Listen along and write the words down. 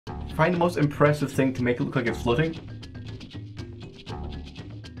find the most impressive thing to make it look like it's floating?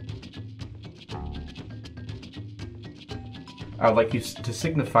 I would like you to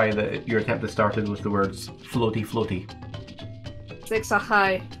signify that your attempt started with the words floaty floaty. 6 are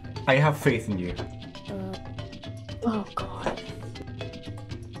high. I have faith in you. Oh god.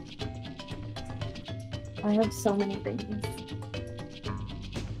 I have so many things.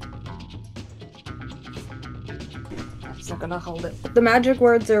 It's not gonna hold it. The magic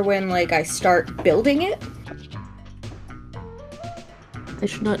words are when, like, I start building it. I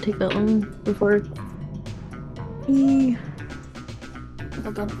should not take that long before.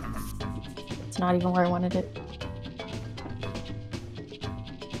 Hold on. It's not even where I wanted it.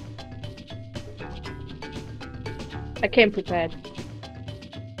 I came prepared.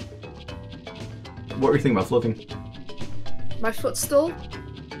 What were you thinking about floating? My footstool?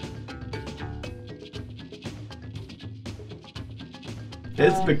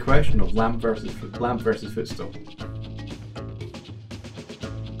 It's a big question of lamp versus footstool.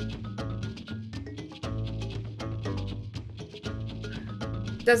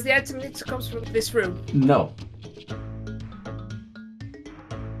 Does the item need to come from this room? No.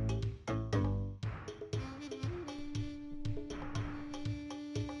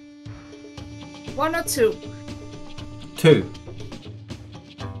 One or two? 2.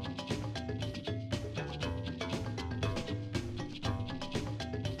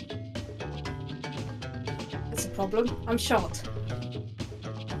 That's a problem. I'm short.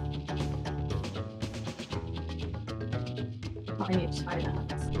 I need to try that.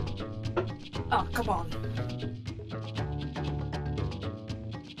 Oh, come on.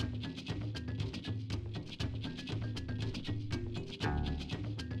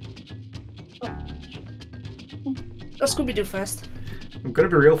 Go Scooby-Doo first. I'm gonna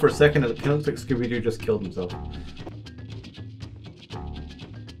be real for a second, it looks like Scooby-Doo just killed himself.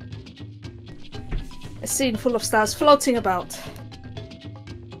 A scene full of stars floating about.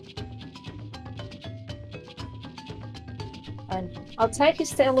 And I'll take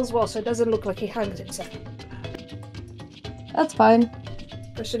his tail as well so it doesn't look like he hanged himself. That's fine.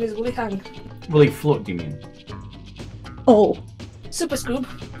 Question is, will he hang? Will he float, do you mean? Oh. Super Scoop,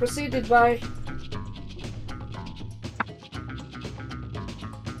 preceded by...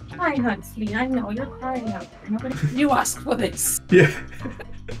 Hi, Huxley. I know you're crying out there. Nobody. You asked for this. Yeah.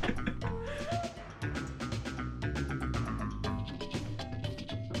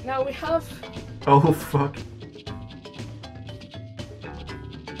 Now we have... Oh fuck.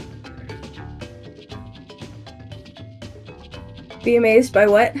 Be amazed by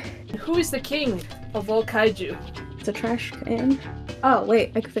what? Who is the king of all kaiju? It's a trash can. Oh,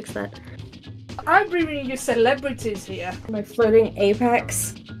 wait. I could fix that. I'm bringing you celebrities here. My floating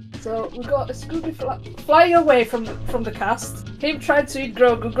apex. So we got a Scooby flying away from the cast. Him trying to eat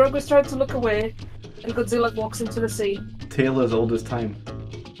Grogu. Grogu's trying to look away. And Godzilla walks into the sea. Tale as old as time.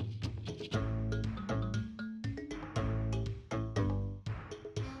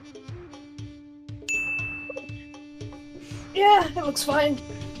 Yeah, it looks fine.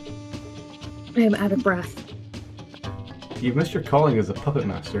 I am out of breath. You've missed your calling as a puppet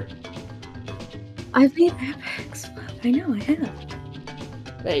master. I've made apex. I know, I have.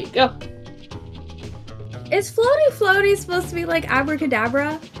 There you go. Is floaty floaty supposed to be like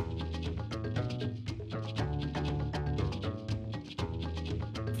abracadabra?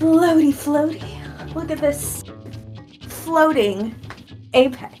 Floaty floaty. Look at this floating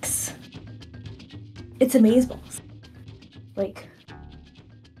apex. It's amazeballs. Like,